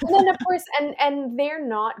 Yeah. and then of course, and they're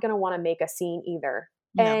not going to want to make a scene either.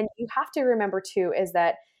 No. And you have to remember too is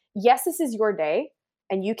that yes, this is your day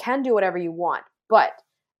and you can do whatever you want, but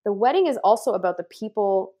the wedding is also about the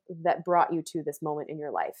people that brought you to this moment in your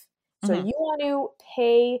life. So Mhm. you want to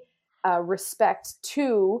pay respect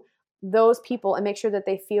to those people and make sure that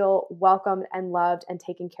they feel welcomed and loved and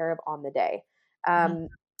taken care of on the day. Mhm. Um,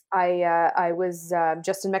 I was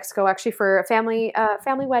just in Mexico actually for a family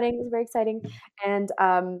wedding. It was very exciting, and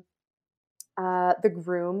the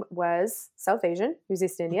groom was South Asian, he was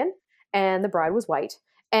East Indian, and the bride was white.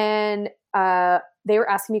 And they were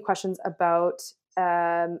asking me questions about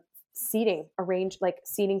seating,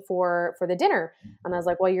 seating for the dinner. And I was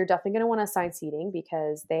like, well, you're definitely going to want to assign seating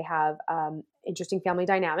because they have interesting family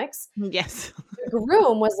dynamics. Yes. The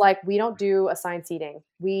groom was like, we don't do assigned seating.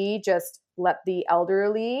 We just let the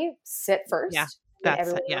elderly sit first. Yeah. And That's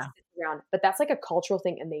everyone else sits around. But that's like a cultural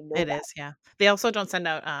thing, and they know it that. is. Yeah. They also don't send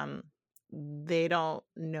out, they don't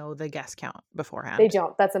know the guest count They beforehand.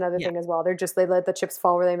 don't. That's another Yeah, thing as well. They let the chips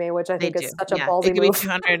fall where they may, which I they think is do. such a Yeah. It ballsy could be move.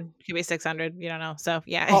 200, it could be 600, you don't know. So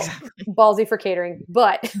yeah, Ball, exactly. ballsy for catering,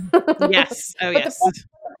 but Yes. Oh, but yes. the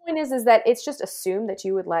point is that it's just assumed that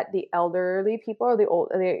you would let the elderly people or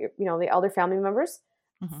the elder family members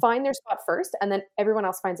Mhm. find their spot first, and then everyone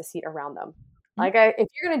else finds a seat around them. Mhm. If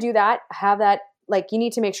you're gonna do that, have that. Like, you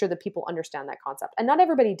need to make sure that people understand that concept, and not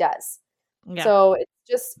everybody does. Yeah. So it's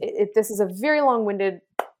just this is a very long-winded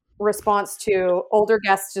response to older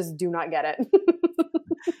guests just do not get it.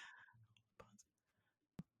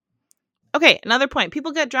 Okay, another point.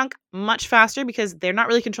 People get drunk much faster because they're not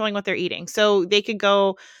really controlling what they're eating. So they could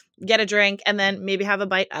go get a drink and then maybe have a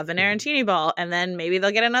bite of an arancini ball, and then maybe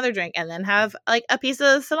they'll get another drink and then have like a piece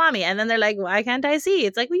of salami, and then they're like, why can't I see?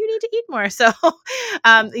 It's like, well, you need to eat more. So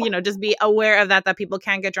just be aware of that people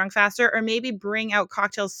can get drunk faster, or maybe bring out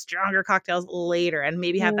stronger cocktails later, and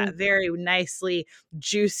maybe have that very nicely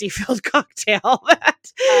juicy filled cocktail that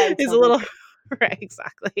I is a totally little agree. right,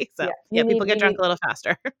 exactly. So Yeah, yeah, people get drunk a little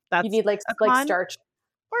faster. you That's need a like con starch.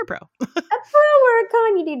 or a pro. A pro or a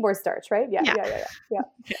con, you need more starch, right? Yeah, Yeah. yeah, yeah, yeah,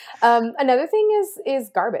 yeah. Another thing is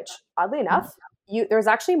garbage. Oddly Mhm. enough, there's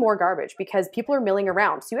actually more garbage because people are milling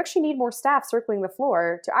around. So you actually need more staff circling the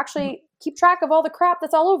floor to Mhm. actually keep track of all the crap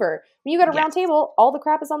that's all over. When you got a round Yes. table, all the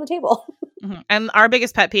crap is on the table. Mhm. And our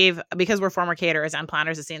biggest pet peeve, because we're former caterers and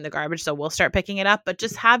planners, is seeing the garbage. So we'll start picking it up, but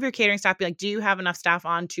just have your catering staff be like, do you have enough staff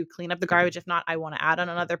on to clean up the garbage? If not, I want to add on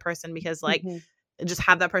another person, because like, Mhm. just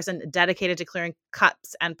have that person dedicated to clearing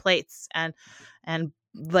cups and plates and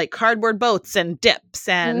like cardboard boats and dips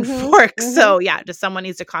and Mhm. forks. Mhm. So yeah, just someone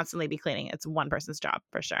needs to constantly be cleaning. It's one person's job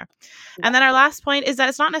for sure. Yeah. And then our last point is that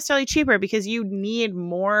it's not necessarily cheaper, because you need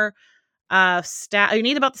more staff. You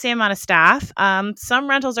need about the same amount of staff. Some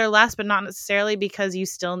rentals are less, but not necessarily, because you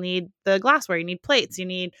still need the glassware, you need plates, you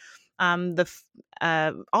need all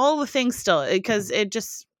the things still, because it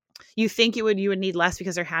just, you think you would need less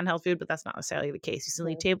because they're handheld food, but that's not necessarily the case. You still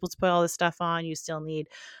need tables to put all this stuff on. You still need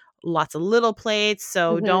lots of little plates.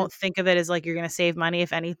 So Mhm. don't think of it as like you're going to save money.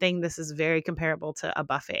 If anything, this is very comparable to a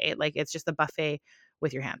buffet. Like, it's just a buffet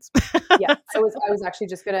with your hands. Yeah, I was actually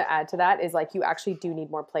just gonna add to that is like you actually do need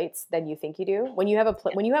more plates than you think you do. When you have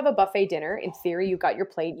Yeah. when you have a buffet dinner, in theory, you've got your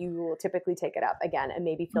plate. You will typically take it up again and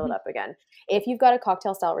maybe fill it Mhm. up again. If you've got a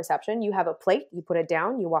cocktail style reception, you have a plate, you put it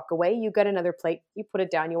down, you walk away. You get another plate, you put it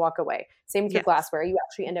down, you walk away. Same with your Yes. glassware. You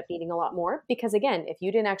actually end up needing a lot more because again, if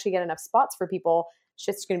you didn't actually get enough spots for people,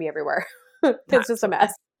 shit's gonna be everywhere. It's just a Absolutely.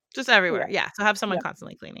 mess. Just everywhere. Yeah, Yeah. So have someone yeah,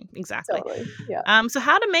 constantly cleaning. Exactly. totally. Yeah. So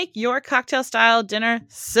how to make your cocktail style dinner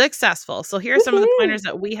successful. So here are some of the Woohoo! pointers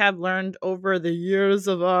that we have learned over the years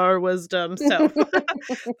of our wisdom. So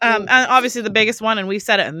and obviously the biggest one, and we've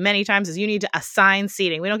said it many times, is you need to assign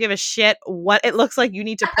seating. We don't give a shit what it looks like. You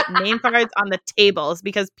need to put name cards on the tables,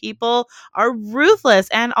 because people are ruthless,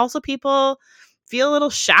 and also people feel a little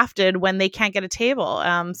shafted when they can't get a table.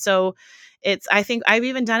 So I think I've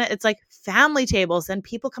even done it. It's like family tables, and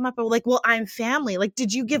people come up and like, well, I'm family. Like,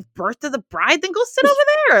 did you give birth to the bride? Then go sit over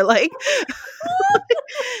there. Like,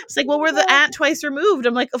 it's like, well, we're the aunt twice removed.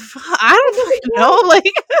 I'm like, I don't fucking know. Like,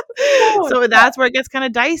 Don't. so that's where it gets kind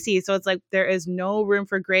of dicey. So it's like, there is no room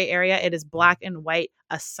for gray area. It is black and white.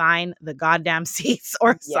 Assign the goddamn seats,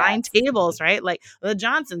 or assign Yes. tables, right? Like the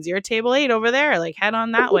Johnsons, you're table 8 over there. Like, head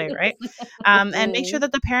on that way, right? And make sure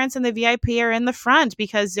that the parents and the VIP are in the front,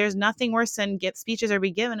 because there's nothing worse than get speeches or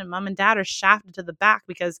be given and mom and dad are shafted to the back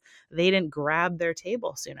because they didn't grab their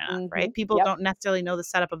table soon enough, right? Mhm. People Yep. don't necessarily know the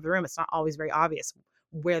setup of the room. It's not always very obvious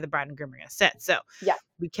where the bride and groom are going to sit. So Yeah.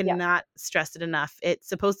 we Yeah. cannot stress it enough. It's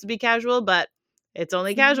supposed to be casual, but it's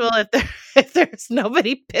only casual if there's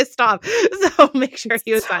nobody pissed off. So make sure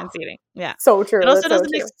you assign seating. Yeah. So true. It also That's so doesn't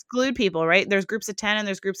true. exclude people, right? There's groups of 10 and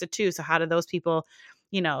there's groups of 2. So how do those people,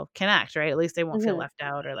 connect, right? At least they won't feel Mhm. left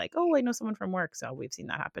out, or like, oh, I know someone from work. So we've seen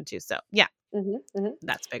that happen too. So yeah,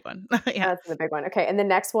 That's a big one. Yeah. That's the big one. Okay. And the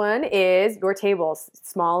next one is your tables,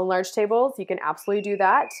 small and large tables. You can absolutely do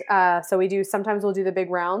that. So sometimes we'll do the big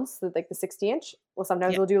rounds, like the 60-inch. Well,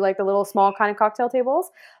 sometimes Yeah. we'll do like the little small kind of cocktail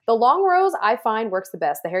tables. The long rows I find works the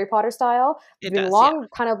best. The Harry Potter style. It Doing does. long,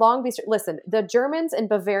 kind of long. Listen, the Germans in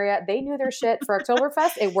Bavaria, they knew their shit for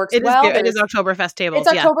Oktoberfest. It works It is well. good. It is Oktoberfest tables.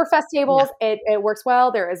 It's Yeah. Oktoberfest tables. Yeah. It works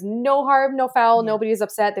well. There is no harm, no foul. Yeah. Nobody is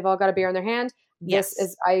upset. They've all got a beer in their hand. Yes.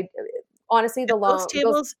 Honestly, Those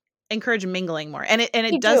tables encourage mingling more, and they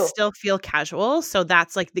it does do. still feel casual. So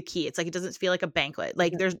that's like the key. It's like, it doesn't feel like a banquet.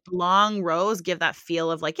 Like there's long rows give that feel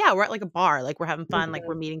of like, yeah, we're at like a bar, like we're having fun, like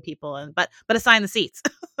we're meeting people, but assign the seats.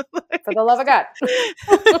 For the love of God.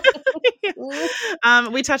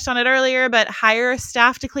 We touched on it earlier, but hire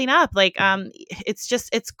staff to clean up. Like,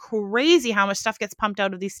 it's crazy how much stuff gets pumped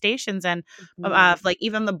out of these stations, and like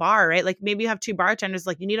even the bar, right? Like maybe you have 2 bartenders,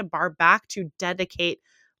 like you need a bar back to dedicate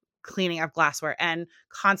cleaning up glassware and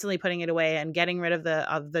constantly putting it away and getting rid of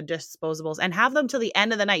the disposables, and have them till the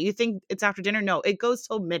end of the night. You think it's after dinner? No, it goes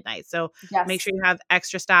till midnight. So make sure you have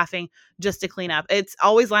extra staffing just to clean up. It's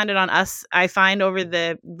always landed on us. I find over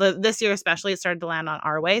this year especially, it started to land on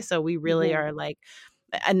our way. So we really are like,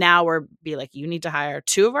 and now we're be like, you need to hire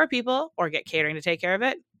 2 of our people or get catering to take care of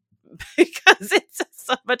it, because it's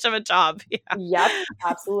so much of a job. Yeah. Yep,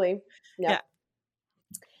 absolutely. Yep. Yeah.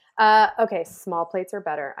 Okay, small plates are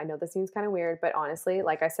better. I know this seems kind of weird, but honestly,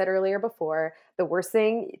 like I said earlier before, the worst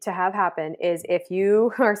thing to have happen is if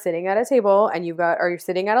you are sitting at a table and you're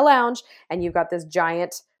sitting at a lounge and you've got this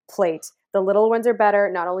giant plate. The little ones are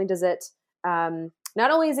better. Not only is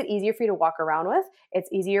it easier for you to walk around with,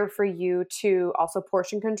 it's easier for you to also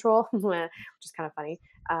portion control, which is kind of funny.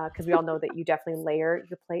 Because we all know that you definitely layer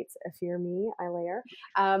your plates. If you're me, I layer.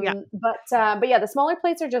 But yeah, the smaller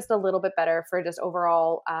plates are just a little bit better for just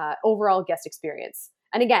overall guest experience.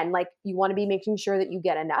 And again, like you want to be making sure that you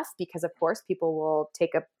get enough, because of course people will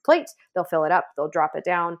take a plate, they'll fill it up, they'll drop it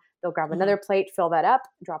down, they'll grab another plate, fill that up,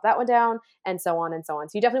 drop that one down, and so on and so on.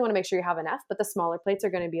 So you definitely want to make sure you have enough, but the smaller plates are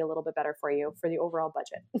going to be a little bit better for you for the overall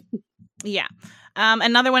budget. Yeah.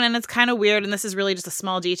 Another one, and it's kind of weird, and this is really just a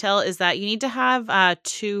small detail, is that you need to have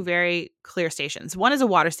 2 very clear stations. One is a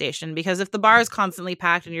water station, because if the bar is constantly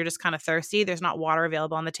packed and you're just kind of thirsty, there's not water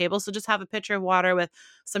available on the table. So just have a pitcher of water with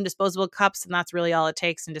some disposable cups, and that's really all it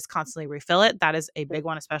takes, and just constantly refill it. That is a big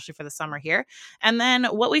one, especially for the summer here. And then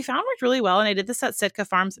what we found worked really well, and I did this at Sitka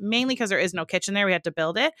Farms, mainly because there is no kitchen there, we had to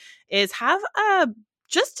build it, is have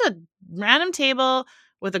just a random table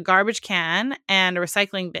with a garbage can and a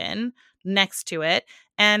recycling bin next to it.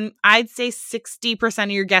 And I'd say 60%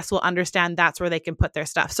 of your guests will understand that's where they can put their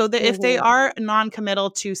stuff. So that if they are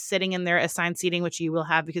non-committal to sitting in their assigned seating, which you will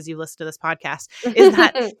have because you listened to this podcast, is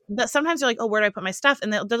that sometimes you're like, oh, where do I put my stuff?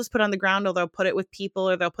 And they'll just put it on the ground, or they'll put it with people,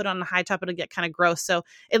 or they'll put it on the high top. It'll get kind of gross. So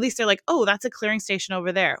at least they're like, oh, that's a clearing station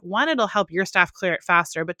over there. 1, it'll help your staff clear it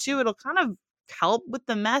faster. But 2, it'll kind of help with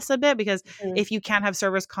the mess a bit, because if you can't have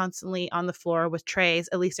servers constantly on the floor with trays,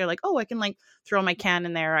 at least they're like, oh, I can like throw my can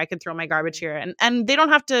in there, or I can throw my garbage here, and they don't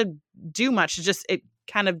have to do much. It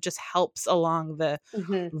kind of just helps along the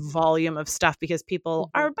volume of stuff, because people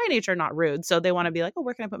are by nature not rude, so they want to be like, oh,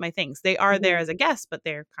 where can I put my things? They are there as a guest, but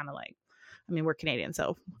they're kind of like, I mean, we're Canadian,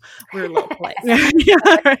 so we're a little polite. Yeah,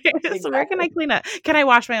 right? Exactly. So where can I clean up? Can I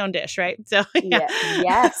wash my own dish, right? So yeah.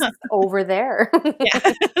 Yes, over there.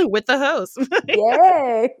 Yeah, with the hose.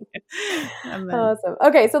 Yay. Awesome.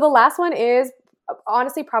 Okay, so the last one is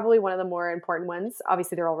honestly probably one of the more important ones.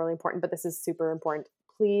 Obviously, they're all really important, but this is super important.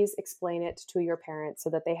 Please explain it to your parents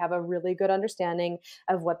so that they have a really good understanding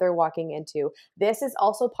of what they're walking into. This is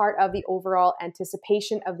also part of the overall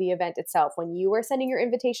anticipation of the event itself. When you are sending your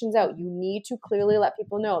invitations out, you need to clearly let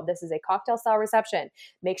people know this is a cocktail style reception.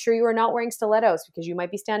 Make sure you are not wearing stilettos, because you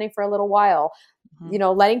might be standing for a little while. You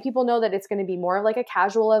know, letting people know that it's going to be more like a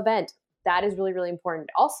casual event. That is really, really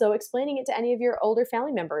important. Also, explaining it to any of your older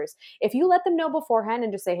family members. If you let them know beforehand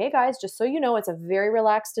and just say, hey guys, just so you know, it's a very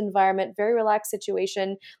relaxed environment, very relaxed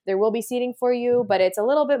situation. There will be seating for you, but it's a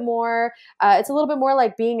little bit more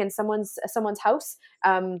like being in someone's house.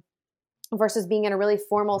 Versus being in a really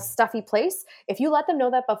formal, stuffy place. If you let them know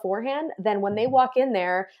that beforehand, then when they walk in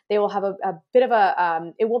there, they will have a bit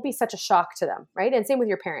of it won't be such a shock to them, right? And same with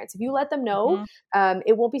your parents. If you let them know,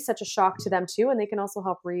 it won't be such a shock to them too. And they can also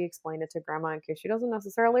help re-explain it to grandma in case she doesn't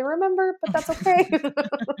necessarily remember, but that's okay.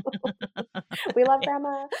 We love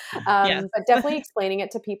grandma. Yes. But definitely explaining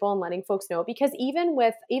it to people and letting folks know, because even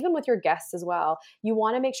with your guests as well, you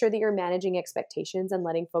want to make sure that you're managing expectations and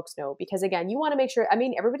letting folks know, because again, you want to make sure, I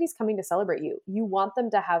mean, everybody's coming to celebrate you. You want them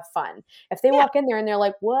to have fun. If they Yeah. walk in there and they're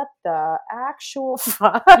like, what the actual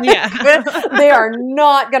fuck? Yeah. They are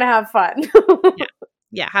not going to have fun. Yeah.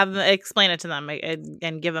 Yeah, have them explain it to them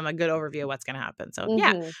and give them a good overview of what's going to happen. So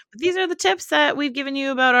yeah, Mhm. but these are the tips that we've given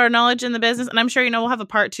you about our knowledge in the business, and I'm sure we'll have a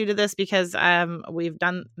part 2 to this because we've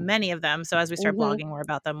done many of them. So as we start Mhm. blogging more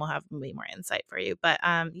about them, we'll have way more insight for you. But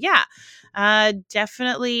yeah,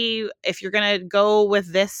 definitely if you're gonna go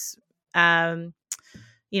with this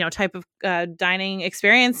type of dining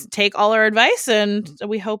experience, take all our advice, and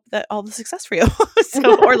we hope that all the success for you.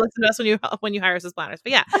 Or listen to us when you hire us as planners.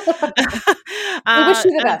 But yeah, We wish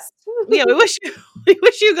you the best. yeah, we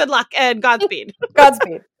wish you good luck and Godspeed.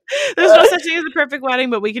 Godspeed. There's no such thing as a perfect wedding,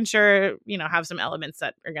 but we can sure have some elements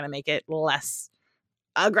that are going to make it less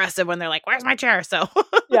aggressive when they're like, "Where's my chair?" So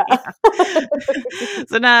Yeah.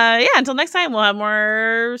 So yeah, until next time, we'll have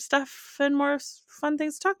more stuff and more fun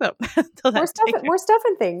things to talk about. Until then, More stuff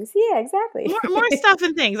and things. Yeah, exactly. more stuff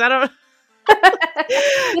and things. I don't.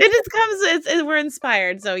 It just comes. We're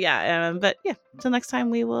inspired. So yeah. But yeah, until next time,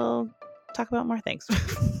 we will talk about more things.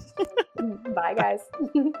 Bye, guys.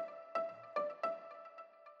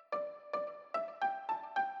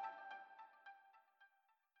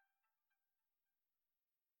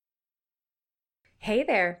 Hey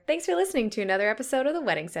there. Thanks for listening to another episode of The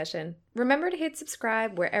Wedding Session. Remember to hit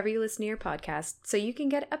subscribe wherever you listen to your podcast so you can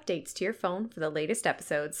get updates to your phone for the latest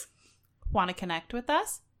episodes. Want to connect with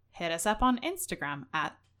us? Hit us up on Instagram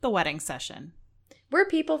at The Wedding Session. We're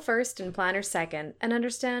people first and planners second, and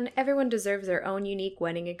understand everyone deserves their own unique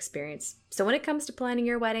wedding experience. So when it comes to planning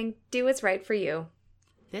your wedding, do what's right for you.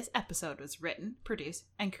 This episode was written, produced,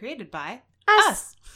 and created by us.